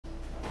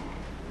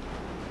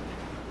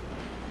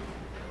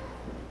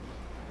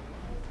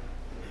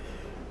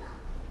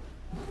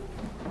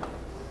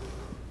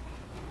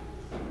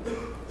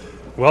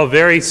Well,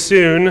 very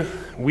soon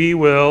we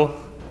will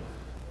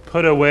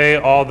put away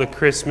all the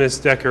Christmas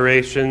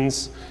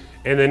decorations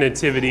and the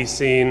nativity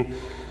scene,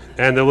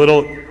 and the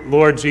little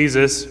Lord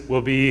Jesus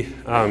will be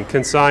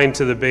consigned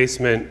to the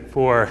basement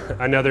for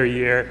another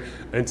year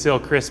until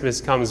Christmas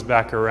comes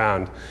back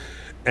around.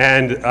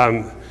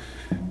 And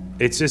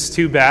it's just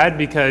too bad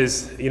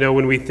because, you know,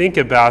 when we think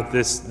about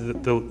this,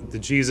 the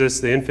Jesus,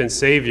 the infant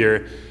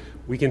Savior,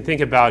 we can think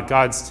about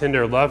God's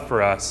tender love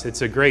for us.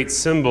 It's a great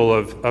symbol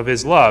of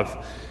his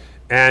love.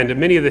 And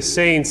many of the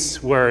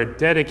saints were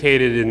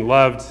dedicated and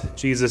loved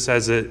Jesus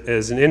as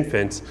an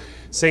infant.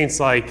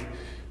 Saints like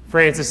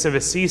Francis of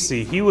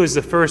Assisi, he was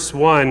the first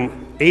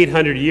one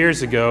 800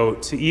 years ago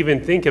to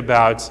even think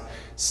about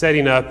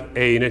setting up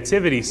a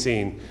nativity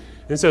scene.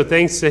 And so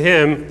thanks to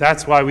him,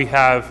 that's why we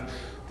have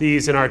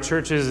these in our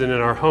churches and in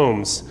our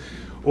homes.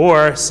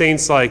 Or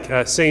saints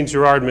like Saint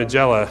Gerard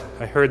Majella.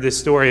 I heard this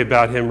story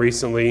about him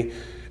recently,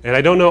 and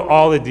I don't know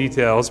all the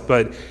details,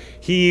 but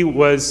he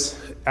was,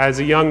 as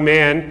a young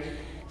man,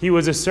 he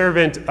was a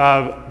servant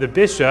of the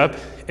bishop,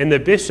 and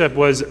the bishop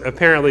was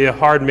apparently a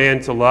hard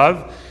man to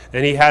love,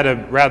 and he had a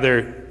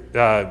rather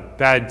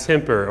bad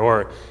temper,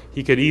 or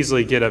he could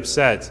easily get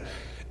upset.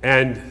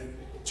 And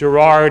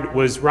Gerard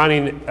was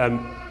running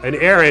an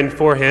errand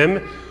for him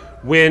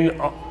when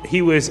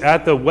he was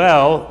at the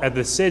well at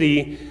the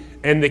city,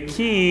 and the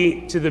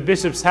key to the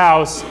bishop's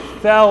house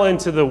fell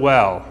into the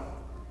well.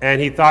 And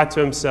he thought to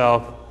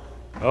himself,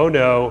 oh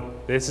no,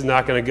 this is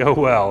not going to go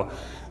well.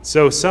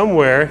 So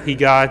somewhere he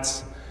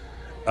got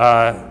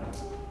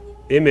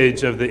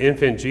image of the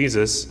infant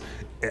Jesus.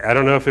 I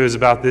don't know if it was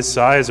about this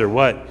size or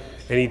what,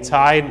 and he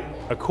tied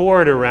a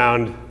cord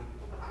around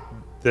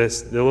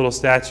the little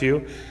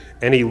statue,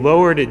 and he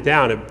lowered it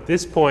down. At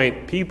this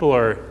point, people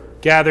are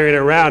gathering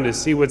around to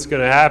see what's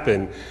going to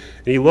happen.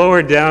 And he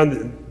lowered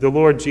down the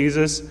Lord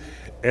Jesus,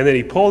 and then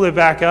he pulled it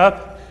back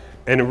up,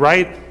 and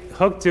right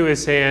hooked to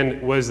his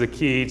hand was the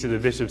key to the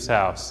bishop's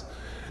house.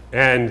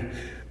 And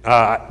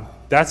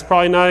that's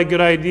probably not a good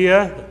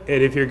idea.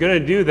 And if you're going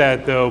to do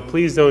that, though,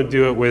 please don't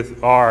do it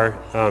with our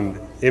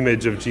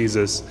image of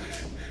Jesus.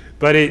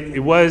 But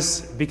it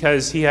was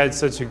because he had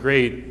such a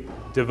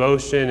great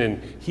devotion,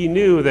 and he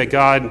knew that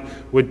God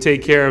would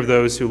take care of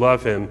those who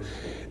love him.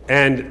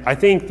 And I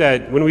think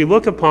that when we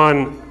look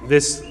upon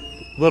this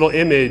little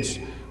image,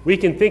 we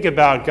can think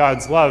about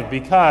God's love,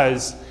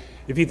 because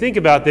if you think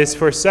about this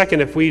for a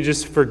second, if we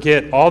just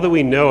forget all that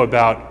we know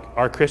about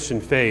our Christian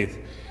faith,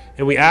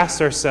 and we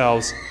ask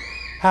ourselves,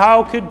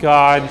 how could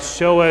God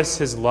show us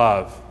his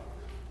love?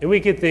 And we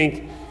could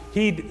think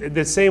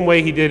the same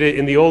way he did it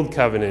in the Old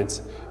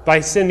Covenant, by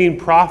sending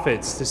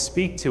prophets to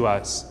speak to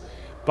us,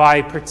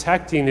 by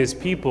protecting his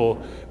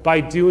people,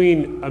 by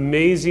doing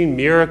amazing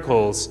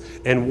miracles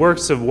and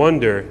works of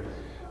wonder.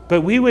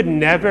 But we would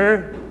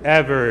never,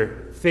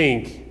 ever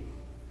think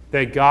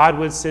that God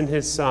would send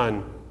his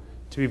son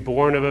to be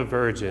born of a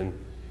virgin,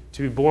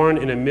 to be born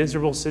in a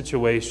miserable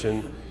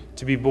situation,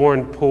 to be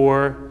born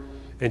poor,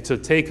 and to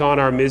take on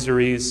our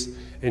miseries,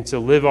 and to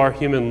live our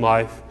human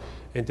life,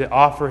 and to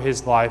offer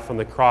his life on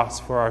the cross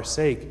for our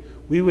sake.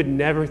 We would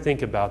never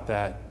think about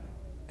that.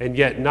 And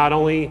yet, not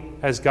only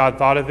has God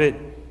thought of it,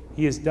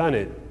 he has done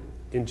it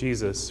in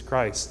Jesus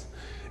Christ.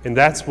 And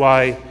that's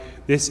why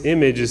this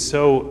image is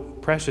so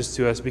precious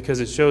to us,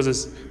 because it shows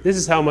us this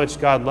is how much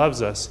God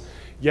loves us.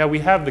 Yeah, we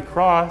have the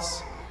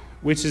cross,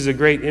 which is a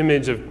great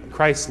image of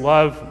Christ's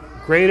love.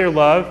 Greater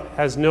love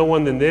has no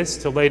one than this,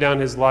 to lay down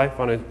his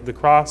life on the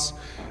cross.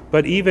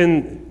 But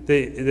even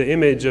the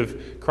image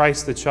of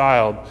Christ the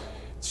child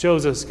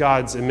shows us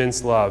God's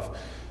immense love.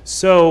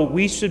 So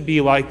we should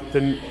be like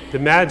the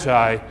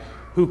Magi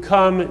who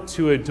come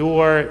to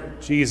adore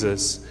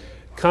Jesus,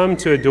 come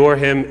to adore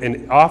him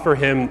and offer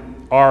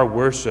him our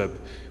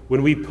worship.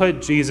 When we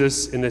put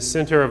Jesus in the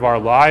center of our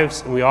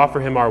lives and we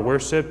offer him our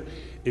worship,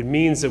 it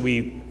means that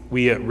we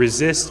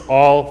resist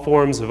all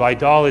forms of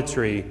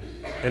idolatry.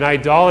 And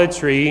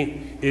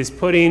idolatry is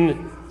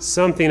putting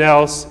something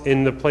else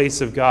in the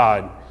place of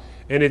God.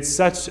 And it's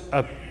such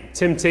a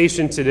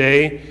temptation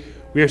today.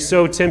 We are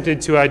so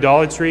tempted to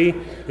idolatry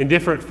in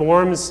different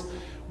forms.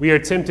 We are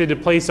tempted to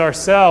place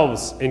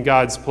ourselves in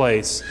God's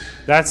place.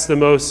 That's the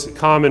most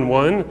common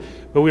one.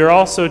 But we are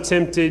also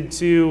tempted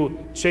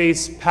to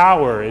chase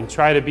power and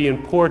try to be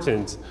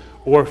important,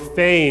 or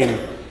fame,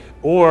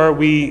 or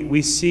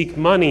we seek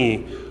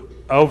money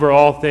over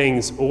all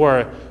things,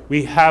 or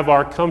we have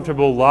our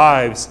comfortable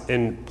lives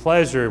and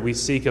pleasure we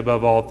seek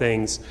above all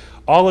things.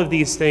 All of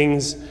these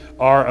things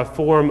are a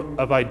form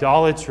of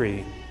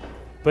idolatry.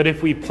 But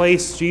if we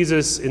place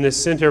Jesus in the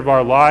center of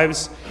our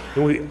lives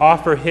and we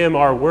offer him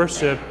our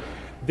worship,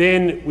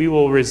 then we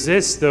will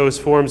resist those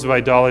forms of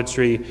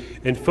idolatry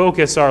and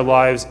focus our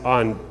lives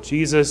on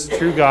Jesus,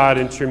 true God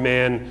and true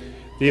man,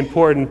 the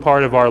important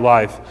part of our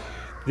life.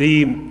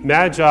 The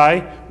Magi,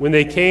 when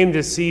they came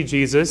to see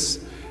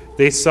Jesus,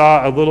 they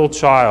saw a little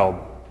child,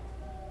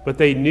 but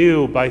they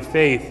knew by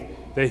faith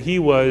that he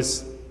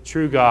was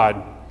true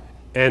God,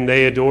 and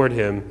they adored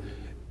him.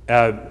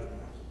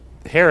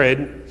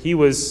 Herod, he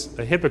was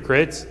a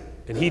hypocrite,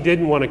 and he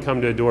didn't want to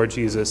come to adore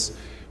Jesus.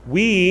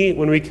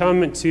 When we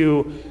come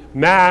to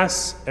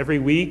Mass every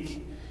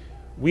week,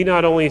 we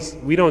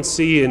don't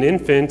see an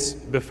infant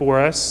before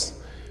us,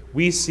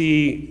 we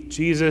see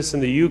Jesus in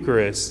the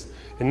Eucharist.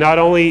 And not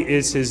only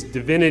is his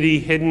divinity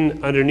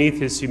hidden underneath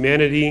his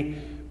humanity,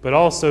 but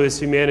also his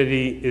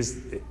divinity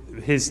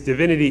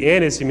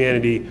and his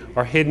humanity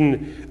are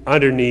hidden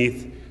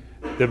underneath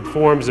the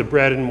forms of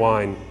bread and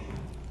wine.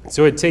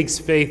 So it takes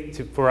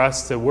faith for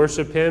us to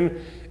worship him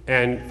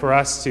and for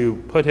us to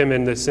put him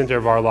in the center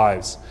of our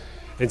lives.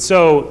 And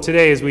so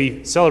today, as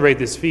we celebrate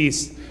this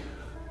feast,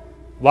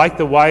 like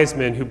the wise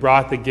men who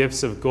brought the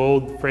gifts of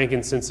gold,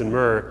 frankincense, and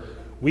myrrh,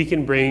 we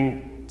can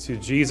bring to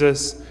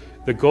Jesus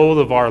the gold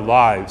of our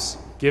lives,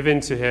 given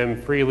to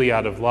him freely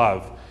out of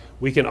love.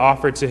 We can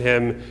offer to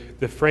him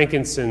the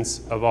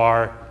frankincense of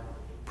our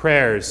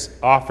prayers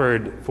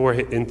offered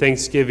in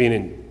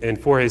thanksgiving and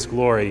for his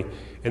glory.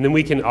 And then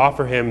we can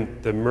offer him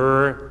the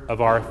myrrh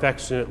of our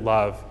affectionate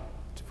love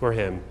for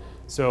him.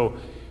 So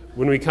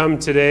when we come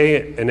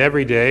today and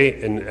every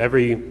day and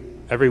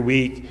every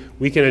week,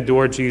 we can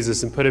adore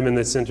Jesus and put him in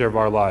the center of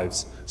our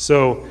lives.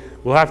 So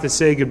we'll have to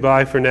say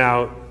goodbye for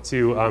now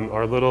to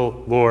our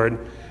little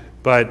Lord,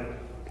 but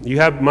you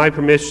have my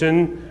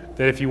permission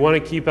that if you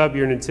want to keep up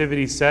your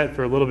nativity set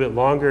for a little bit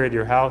longer at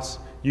your house,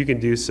 you can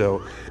do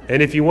so.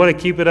 And if you want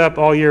to keep it up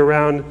all year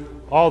round,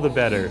 all the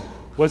better.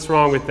 What's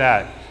wrong with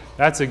that?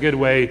 That's a good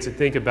way to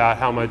think about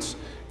how much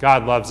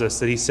God loves us,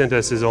 that he sent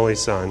us his only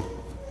Son.